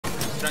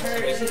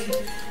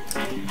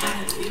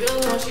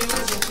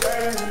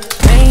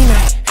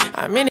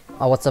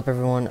What's up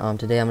everyone?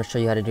 Today I'm going to show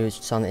you how to do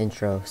just on the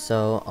intro.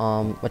 So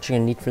what you're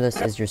going to need for this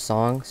is your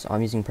song. So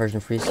I'm using Persian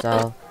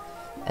Freestyle,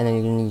 and then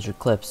you're going to need your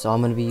clips. So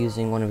I'm going to be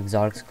using one of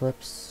Exotic's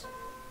clips.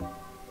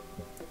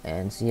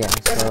 And so yeah,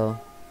 so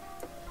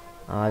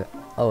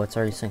oh, it's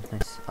already synced.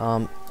 Nice.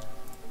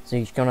 So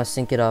you're going to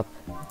sync it up,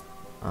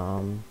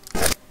 and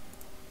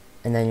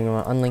then you're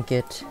going to unlink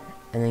it,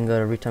 and then go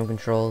to retime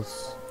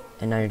controls,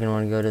 and now you're going to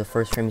want to go to the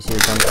first frame you see the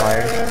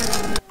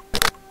gunfire.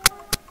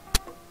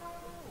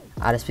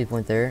 Add a speed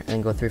point there, and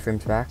then go 3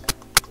 frames back.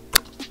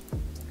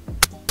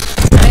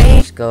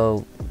 Just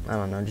go, I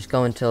don't know, just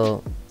go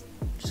until,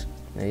 just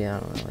maybe, I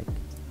don't know, like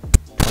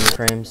 20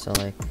 frames, so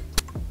like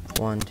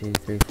 1, 2,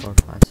 3, 4,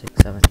 5,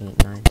 6, 7,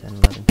 8, 9, 10,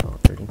 11,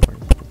 12, 13,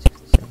 14, 15,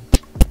 16, 17,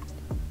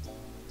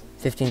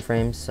 15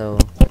 frames, so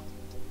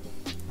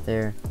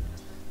there,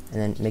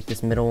 and then make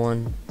this middle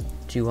one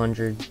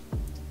 200,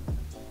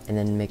 and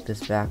then make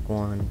this back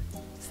one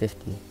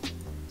 50.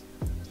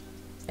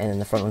 And then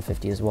the front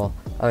 150 as well.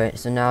 Alright,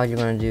 so now what you're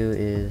going to do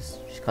is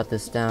just cut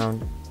this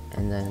down,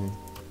 and then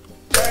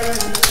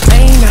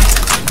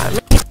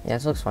yeah,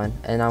 this looks fine.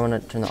 And now I'm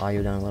going to turn the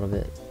audio down a little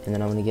bit, and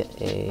then I'm going to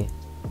get a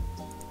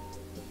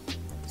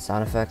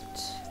sound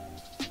effect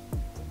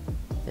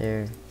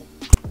there.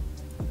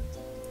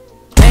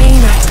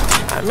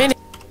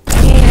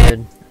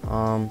 Good.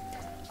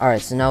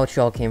 Alright, so now what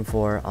you all came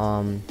for,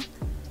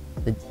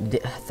 the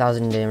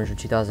 1000 damage or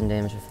 2000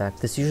 damage effect.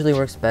 This usually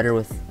works better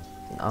with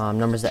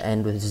numbers that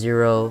end with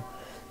 0,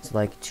 so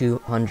like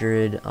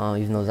 200,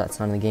 even though that's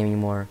not in the game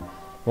anymore,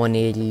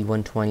 180,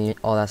 120,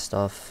 all that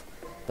stuff.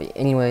 But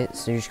anyway,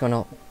 so you're just going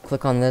to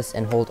click on this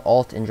and hold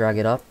Alt and drag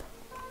it up.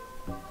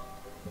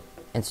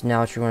 And so now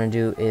what you're going to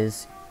do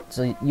is,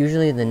 so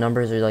usually the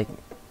numbers are like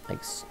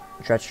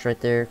stretched right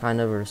there,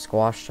 kind of, or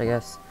squashed, I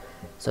guess.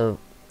 So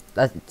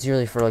that's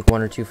usually for like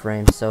 1 or 2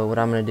 frames. So what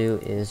I'm going to do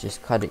is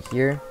just cut it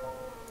here,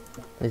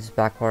 this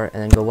back part,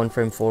 and then go 1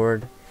 frame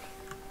forward.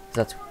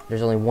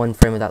 There's only 1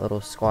 frame of that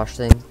little squash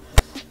thing,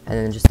 and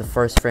then just the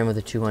first frame of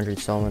the 200.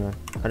 So I'm gonna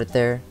cut it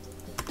there,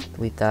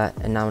 delete that,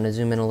 and now I'm gonna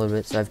zoom in a little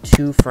bit. So I have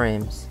 2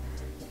 frames.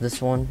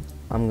 This one,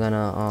 I'm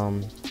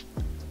gonna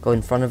go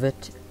in front of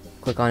it,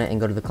 click on it, and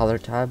go to the color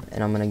tab,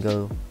 and I'm gonna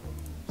go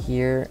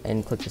here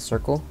and click the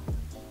circle,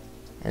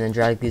 and then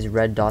drag these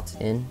red dots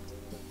in.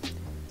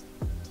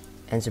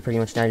 And so pretty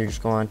much now you're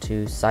just going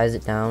to size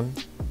it down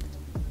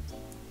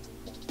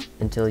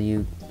until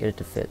you get it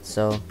to fit.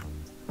 So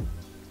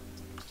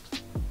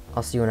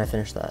I'll see you when I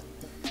finish that.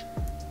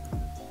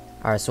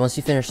 Alright, so once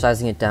you finish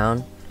sizing it down,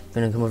 you're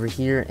going to come over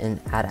here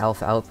and add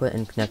alpha output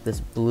and connect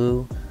this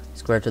blue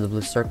square to the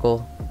blue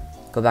circle.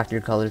 Go back to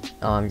your color,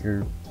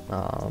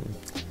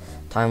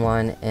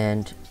 timeline,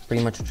 and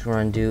pretty much what you're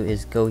going to do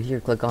is go here,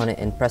 click on it,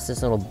 and press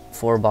this little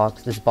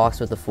this box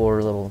with the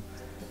 4 little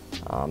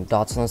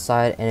dots on the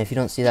side. And if you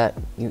don't see that,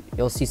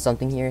 you'll see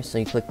something here, so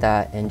you click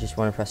that and just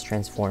want to press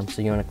transform.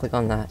 So you want to click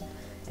on that,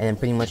 and then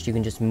pretty much you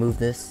can just move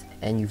this,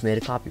 and you've made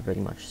a copy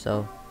pretty much.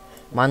 So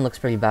mine looks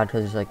pretty bad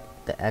because there's like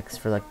the X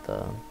for like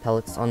the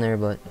pellets on there,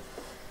 but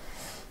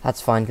that's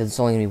fine because it's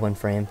only gonna be 1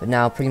 frame. But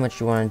now pretty much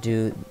you want to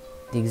do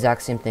the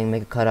exact same thing,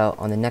 make a cutout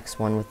on the next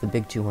one with the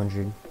big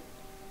 200,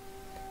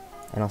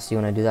 and I'll see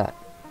when I do that.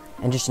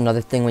 And just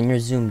another thing, when you're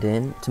zoomed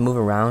in, to move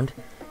around,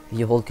 if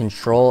you hold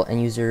Control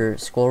and use your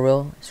scroll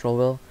wheel,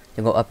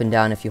 you'll go up and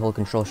down. If you hold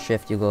Control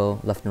Shift, you'll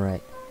go left and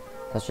right.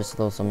 That's just a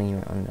little something you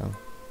want to know.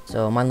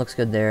 So mine looks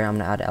good there. I'm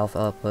gonna add alpha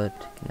output,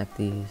 connect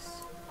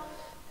these.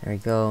 There we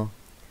go.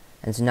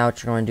 And so now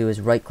what you're going to do is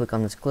right click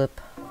on this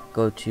clip,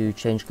 go to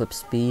change clip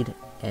speed,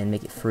 and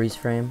make it freeze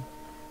frame,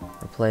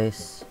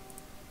 replace,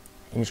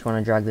 and you're just going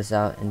to drag this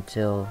out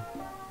until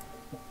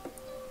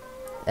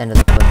the end of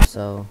the clip.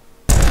 So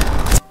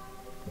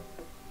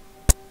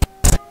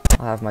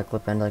I'll have my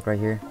clip end like right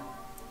here.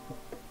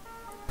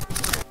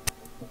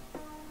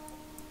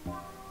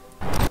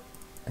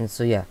 And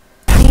so yeah,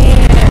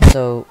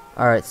 so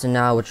alright, so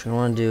now what you're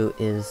going to do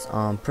is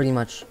pretty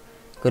much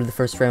go to the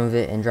first frame of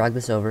it and drag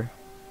this over.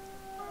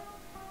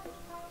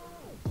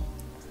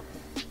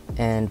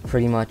 And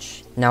pretty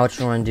much now what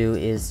you want to do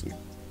is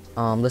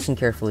listen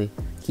carefully,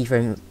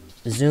 keyframe,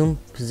 zoom,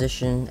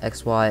 position,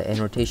 XY, and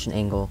rotation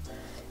angle.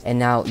 And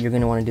now you're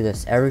going to want to do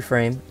this every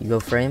frame. You go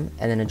frame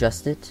and then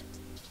adjust it,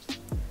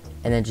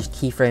 and then just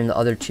keyframe the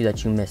other 2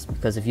 that you missed,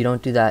 because if you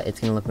don't do that, it's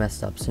going to look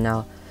messed up. So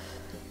now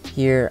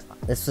here,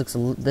 this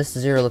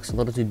 0 looks a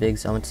little too big,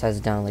 so I'm going to size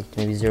it down like to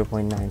maybe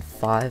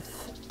 0.95,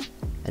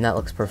 and that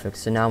looks perfect.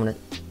 So now I'm going to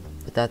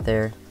put that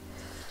there,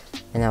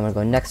 and now I'm going to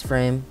go next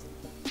frame,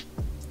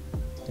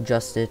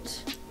 adjust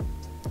it.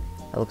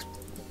 That looks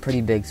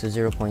pretty big, so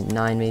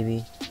 0.9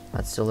 maybe.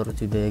 That's still a little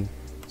too big.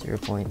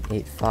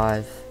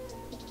 0.85.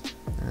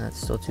 That's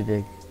still too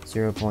big.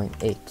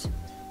 0.8.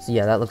 So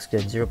yeah, that looks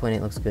good. 0.8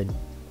 looks good.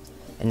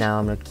 And now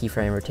I'm going to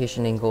keyframe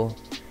rotation angle,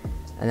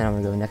 and then I'm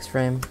going to go next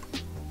frame.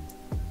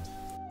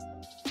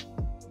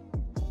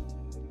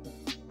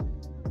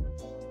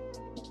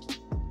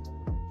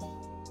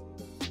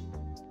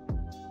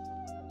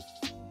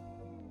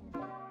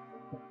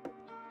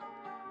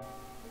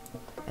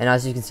 And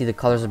as you can see, the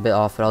color's a bit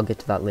off, but I'll get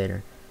to that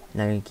later.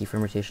 Now you're gonna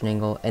keyframe rotation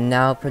angle, and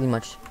now pretty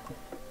much,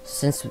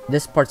 since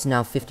this part's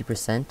now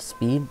 50%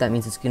 speed, that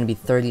means it's gonna be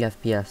 30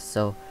 FPS.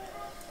 So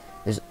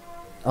there's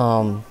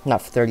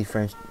not 30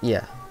 frames,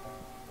 yeah.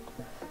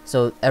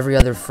 So every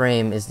other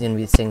frame is gonna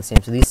be staying the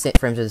same. So these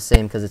frames are the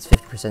same because it's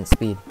 50%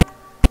 speed.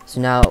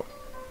 So now,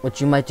 what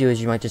you might do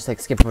is you might just like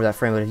skip over that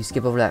frame, but if you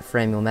skip over that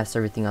frame, you'll mess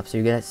everything up. So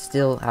you're gonna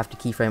still have to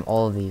keyframe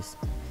all of these,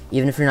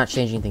 even if you're not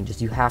changing anything.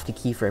 Just you have to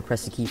keyframe,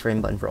 press the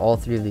keyframe button for all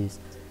 3 of these,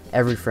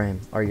 every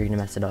frame, or you're gonna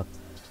mess it up.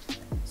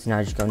 So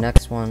now just go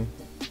next one,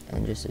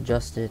 and just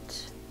adjust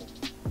it.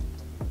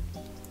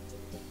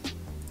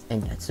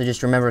 And so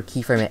just remember,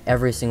 keyframe at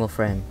every single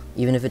frame,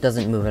 even if it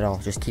doesn't move at all.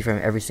 Just keyframe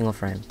every single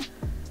frame.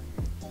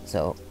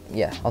 So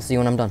yeah, I'll see you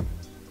when I'm done.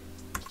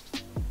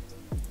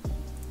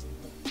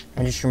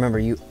 And just remember,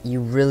 you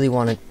really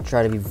want to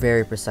try to be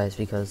very precise,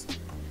 because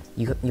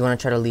you want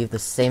to try to leave the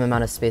same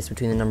amount of space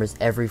between the numbers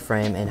every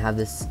frame and have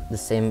the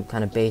same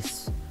kind of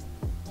base,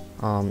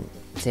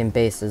 same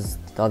base as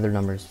the other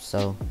numbers.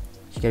 So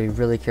you gotta be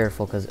really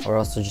careful, or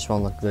else it just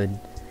won't look good.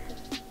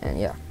 And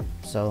yeah,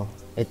 so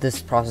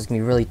this process can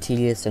be really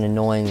tedious and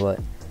annoying, but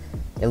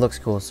it looks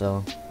cool,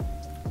 so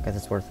I guess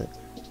it's worth it.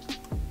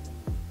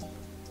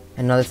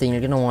 Another thing,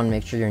 you're gonna want to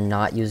make sure you're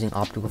not using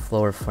optical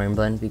flow or frame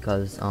blend,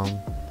 because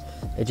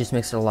it just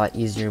makes it a lot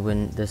easier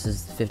when this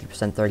is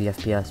 50% 30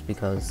 FPS,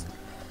 because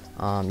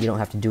you don't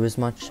have to do as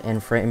much.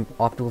 And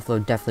optical flow,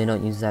 definitely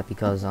don't use that,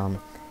 because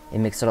it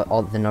makes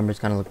all the numbers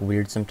kind of look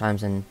weird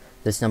sometimes, and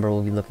this number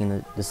will be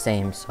looking the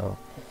same. So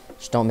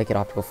just don't make it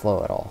optical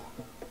flow at all.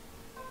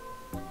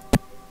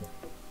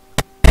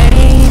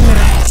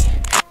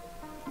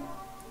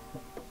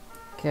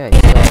 Okay,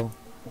 so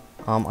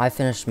I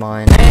finished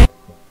mine.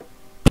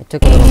 It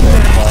took a little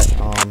bit,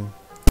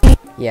 but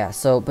yeah.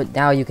 So, but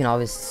now you can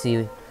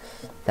obviously see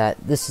that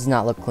this does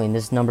not look clean.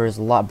 This number is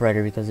a lot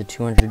brighter because the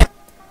 200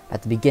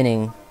 at the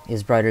beginning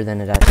is brighter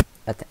than it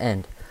at the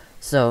end.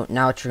 So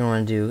now what you're going to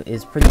want to do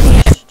is pretty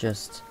much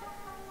just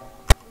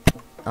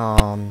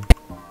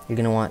you're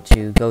going to want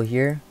to go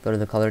here, go to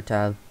the color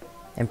tab,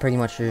 and pretty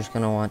much you're just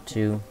going to want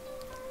to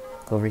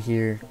go over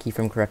here,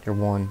 keyframe corrector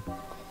 1,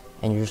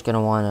 and you're just going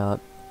to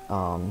want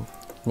to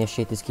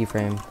initiate this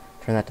keyframe,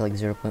 turn that to like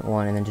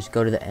 0.1, and then just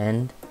go to the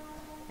end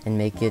and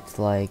make it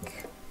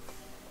like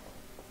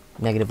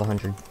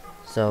 -100.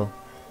 So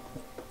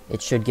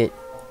it should get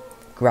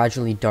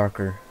gradually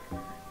darker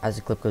as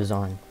the clip goes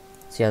on.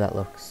 See how that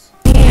looks.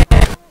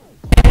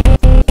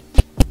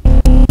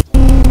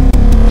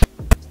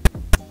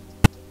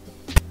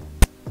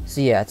 So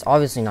yeah, it's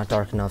obviously not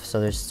dark enough,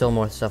 so there's still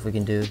more stuff we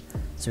can do.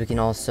 So we can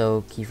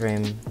also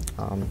keyframe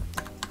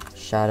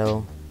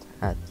shadow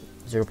at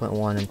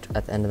 0.1 and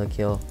at the end of the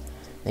kill.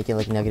 Make it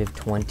like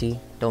 -20.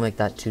 Don't make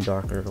that too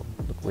dark or it'll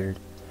look weird.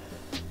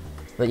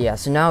 But yeah,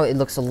 so now it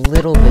looks a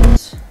little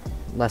bit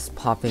less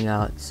popping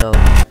out. So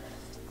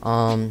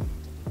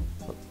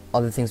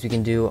other things we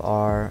can do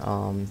are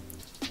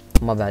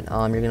my bad.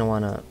 You're gonna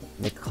want to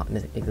make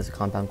this a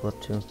compound clip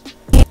too,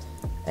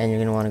 and you're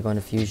gonna want to go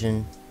into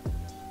Fusion,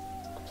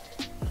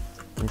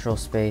 Control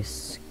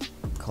Space,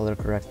 Color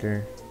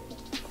Corrector,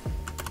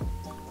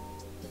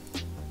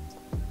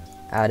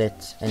 add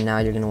it, and now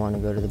you're gonna want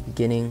to go to the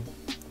beginning,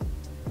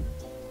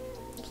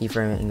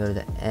 keyframe it, and go to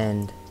the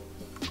end,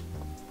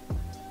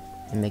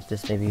 and make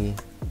this maybe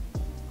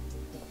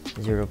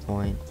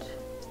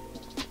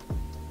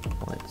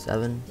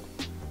 0.7.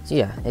 So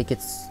yeah, it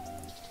gets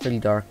pretty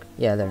dark.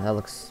 Yeah, there, that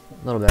looks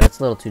a little better. It's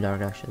a little too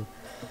dark actually.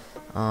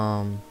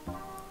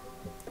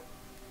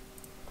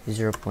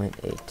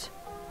 0.8.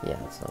 Yeah,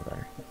 that's a little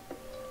better.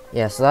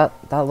 Yeah, so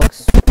that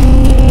looks.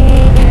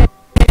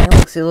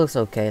 It looks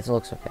okay. It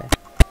looks okay.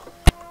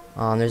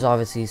 There's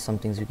obviously some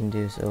things we can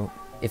do. So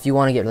if you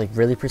want to get like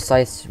really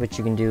precise, what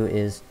you can do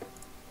is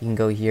you can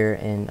go here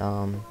and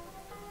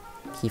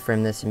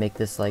keyframe this and make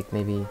this like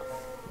maybe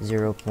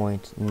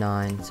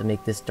 0.9. So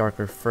make this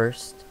darker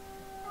first,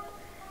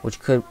 which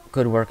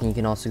could work, and you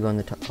can also go in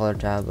the color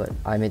tab, but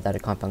I made that a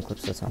compound clip,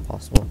 so it's not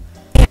possible.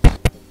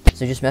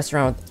 So just mess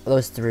around with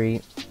those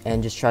 3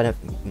 and just try to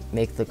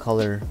make the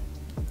color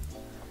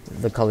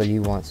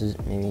you want. So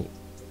maybe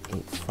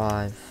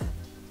 8.5.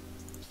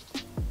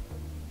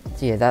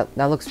 So yeah,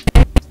 that looks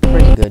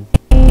pretty good.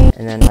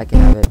 And then I can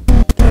have it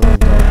get a little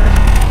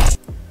darker.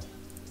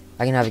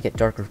 I can have it get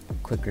darker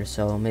quicker,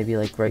 so maybe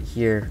like right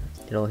here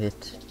it'll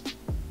hit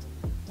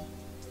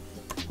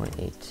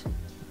 0.8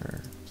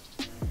 or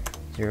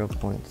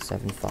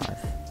 0.75.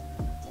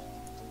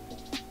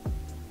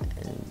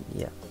 And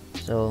yeah,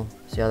 so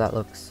see how that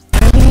looks.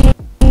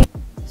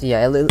 So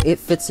yeah, it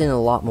fits in a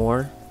lot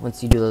more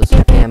once you do those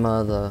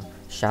gamma, the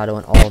shadow,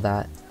 and all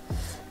that.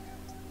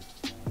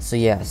 So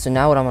yeah, so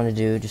now what I'm gonna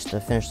do, just to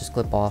finish this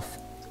clip off,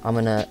 I'm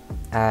gonna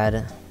add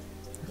an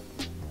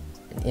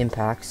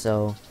impact.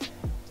 So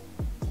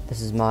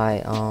this is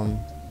my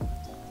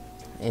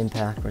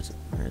impact. Where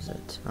is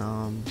it?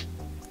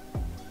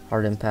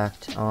 Hard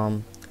impact.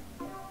 I'm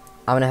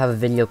gonna have a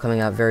video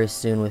coming out very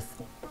soon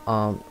with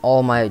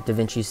all my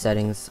Davinci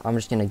settings. I'm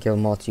just gonna give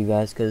them all to you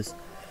guys because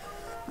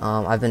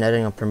I've been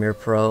editing on Premiere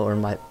Pro, or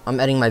I'm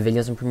editing my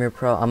videos in Premiere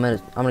Pro. I'm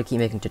gonna keep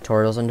making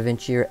tutorials on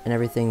Davinci and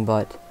everything,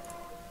 but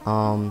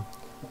I'm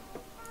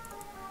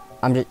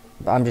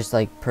just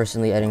like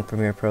personally editing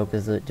Premiere Pro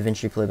because the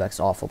Davinci playback's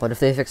awful. But if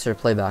they fix their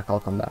playback, I'll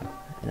come back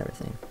and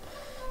everything.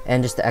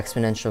 And just the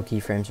exponential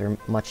keyframes are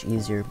much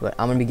easier. But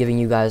I'm gonna be giving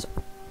you guys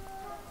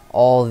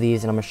all of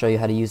these, and I'm gonna show you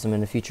how to use them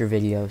in a future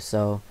video.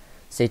 So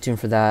stay tuned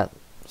for that.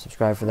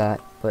 Subscribe for that.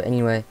 But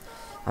anyway,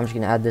 I'm just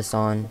gonna add this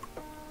on.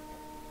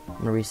 I'm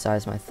gonna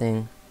resize my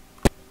thing.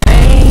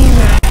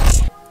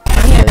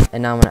 Good.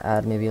 And now I'm gonna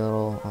add maybe a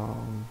little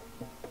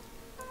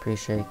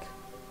pre-shake.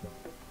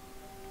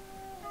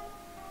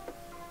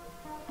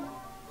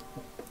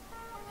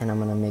 And I'm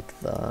gonna make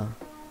the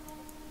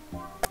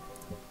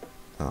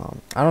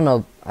I don't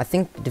know, I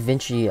think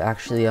Davinci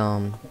actually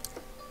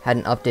had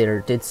an update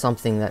or did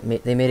something that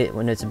they made it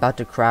when it's about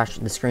to crash,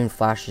 the screen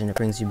flashes and it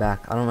brings you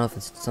back. I don't know if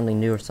it's something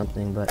new or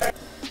something, but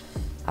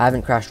I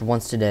haven't crashed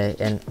once today,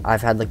 and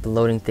I've had like the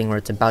loading thing where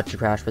it's about to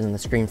crash but then the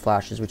screen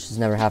flashes, which has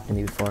never happened to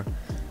me before.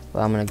 But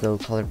I'm gonna go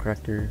color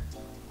corrector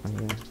on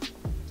here,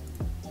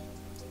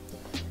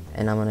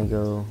 and I'm gonna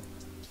go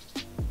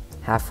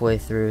halfway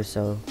through,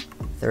 so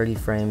 30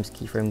 frames,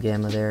 keyframe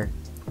gamma there.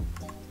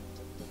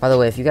 By the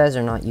way, if you guys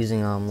are not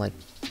using like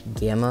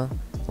gamma,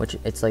 which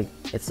it's like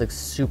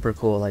super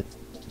cool, like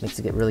makes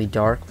it get really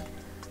dark,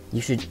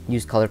 you should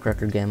use color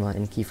corrector gamma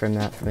and keyframe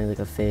that for maybe like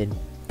a fade,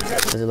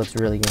 because it looks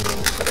really good.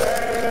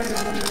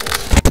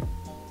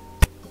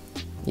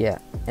 Yeah,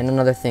 and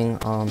another thing,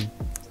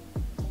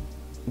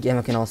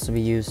 gamma can also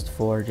be used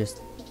for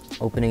just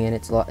opening it.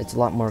 It's a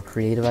lot more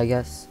creative, I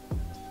guess.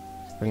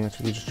 So pretty much,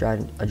 if you just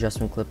drag an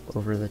adjustment clip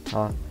over the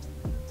top.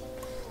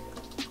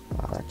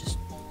 Wow, that just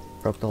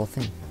broke the whole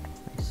thing.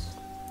 Nice.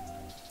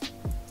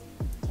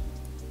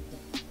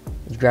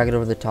 You drag it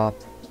over the top,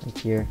 like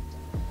here.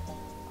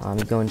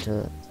 You go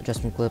into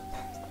adjustment clip,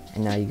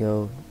 and now you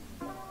go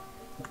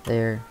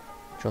there,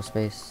 control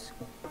space,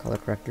 color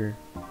corrector.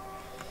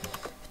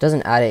 If it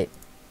doesn't add it,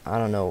 I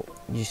don't know,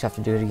 you just have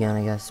to do it again,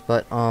 I guess.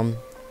 But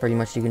pretty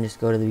much you can just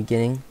go to the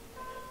beginning,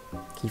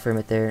 keyframe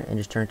it there, and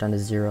just turn it down to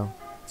 0.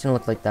 It's gonna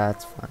look like that,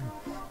 it's fine.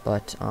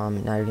 But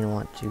now you're gonna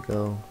want to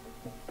go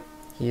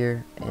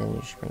here, and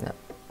you should bring that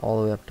all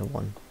the way up to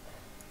 1.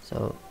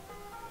 So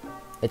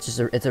it's just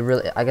it's a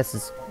really, I guess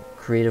it's a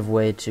creative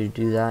way to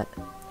do that.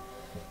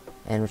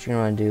 And what you're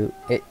gonna want to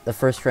do, the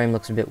first frame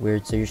looks a bit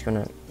weird, so you're just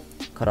gonna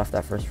cut off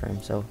that first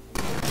frame. So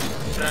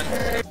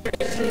yeah,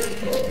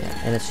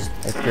 and it's just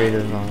a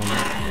creative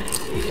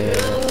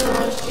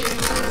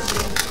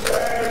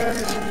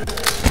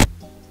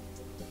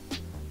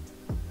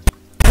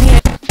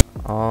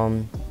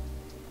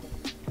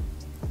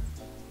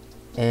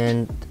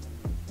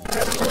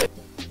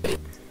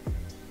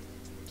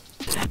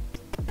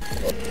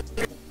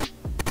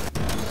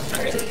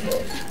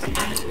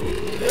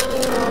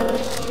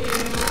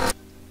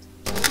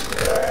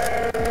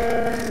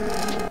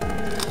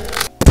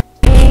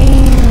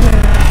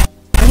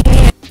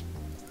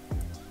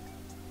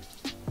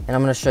and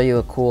I'm going to show you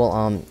a cool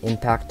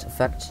impact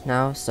effect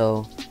now.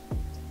 So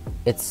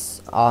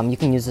it's you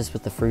can use this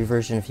with the free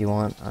version if you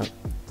want.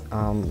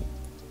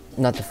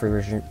 Not the free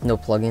version, no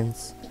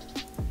plugins.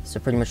 So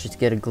pretty much just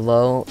get a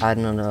glow, add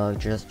in an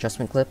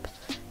adjustment clip,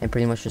 and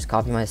pretty much just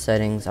copy my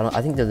settings.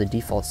 I think they're the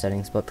default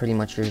settings, but pretty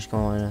much you're just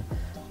going to,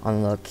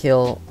 on the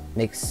kill,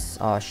 makes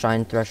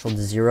shine threshold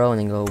 0, and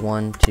then go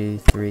 1, 2,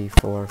 3,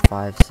 4,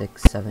 5,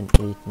 6, 7,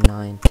 8,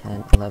 9,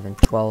 10, 11,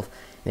 12.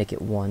 Make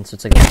it 1. So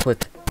it's like a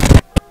quick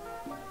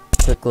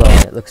glow,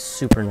 and it looks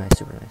super nice,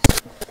 super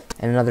nice.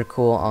 And another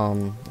cool,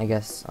 I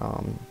guess,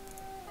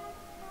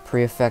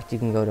 pre-effect, you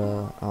can go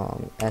to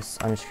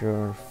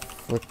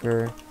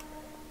S_flicker,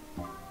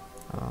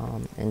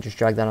 and just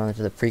drag that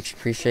onto the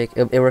pre-shake.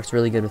 It works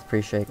really good with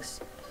pre-shakes.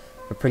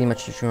 But pretty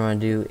much what you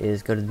want to do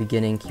is go to the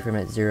beginning,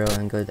 keyframe at 0,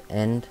 and go to the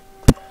end,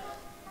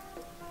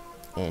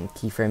 and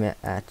keyframe it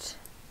at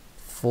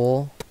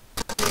full.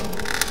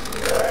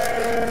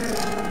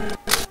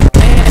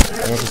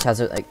 And it just has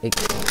the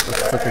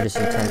flicker just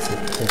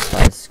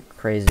intensifies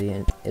crazy,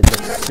 and it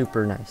looks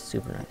super nice,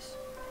 super nice.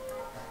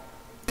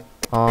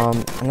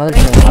 Another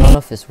thing, I don't know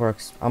if this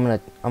works. I'm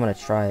gonna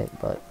try it,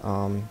 but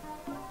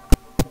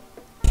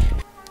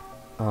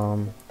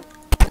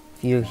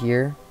if you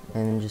here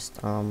and just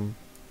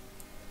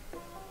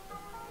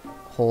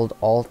hold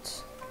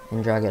Alt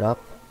and drag it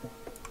up.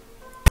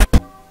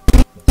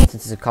 Since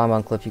it's a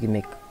compound clip, you can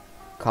make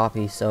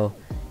copy. So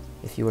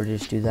if you were to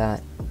just do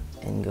that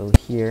and go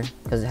here,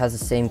 because it has the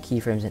same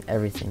keyframes and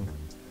everything.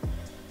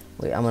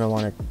 Wait, I'm gonna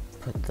want to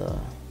put the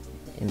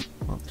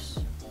oops.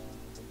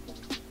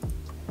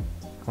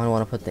 I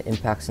want to put the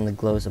impacts and the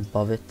glows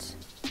above it.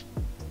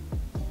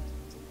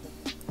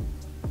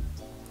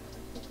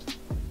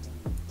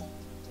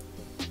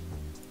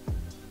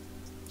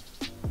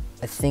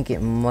 I think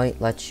it might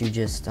let you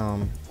just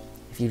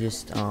if you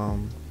just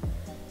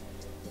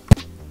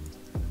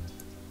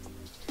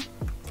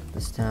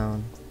this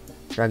down,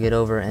 drag it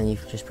over, and you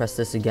just press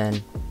this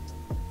again.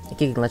 I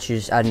think it can let you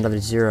just add another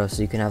 0,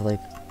 so you can have like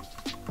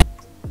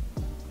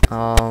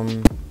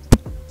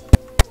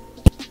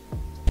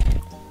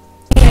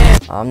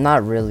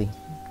Not really.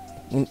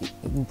 You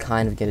can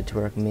kind of get it to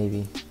work,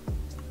 maybe.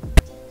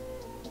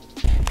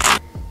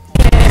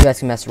 You guys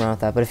can mess around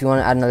with that, but if you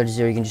want to add another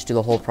 0, you can just do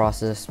the whole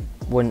process.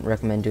 Wouldn't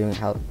recommend doing it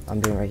how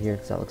I'm doing right here,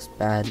 because that looks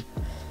bad.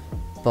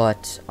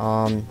 But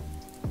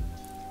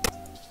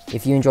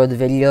if you enjoyed the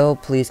video,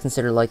 please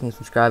consider liking and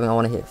subscribing. I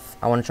want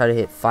to try to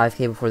hit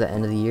 5K before the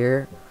end of the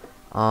year.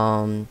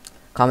 Comment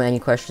any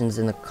questions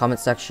in the comment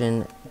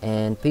section,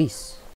 and peace.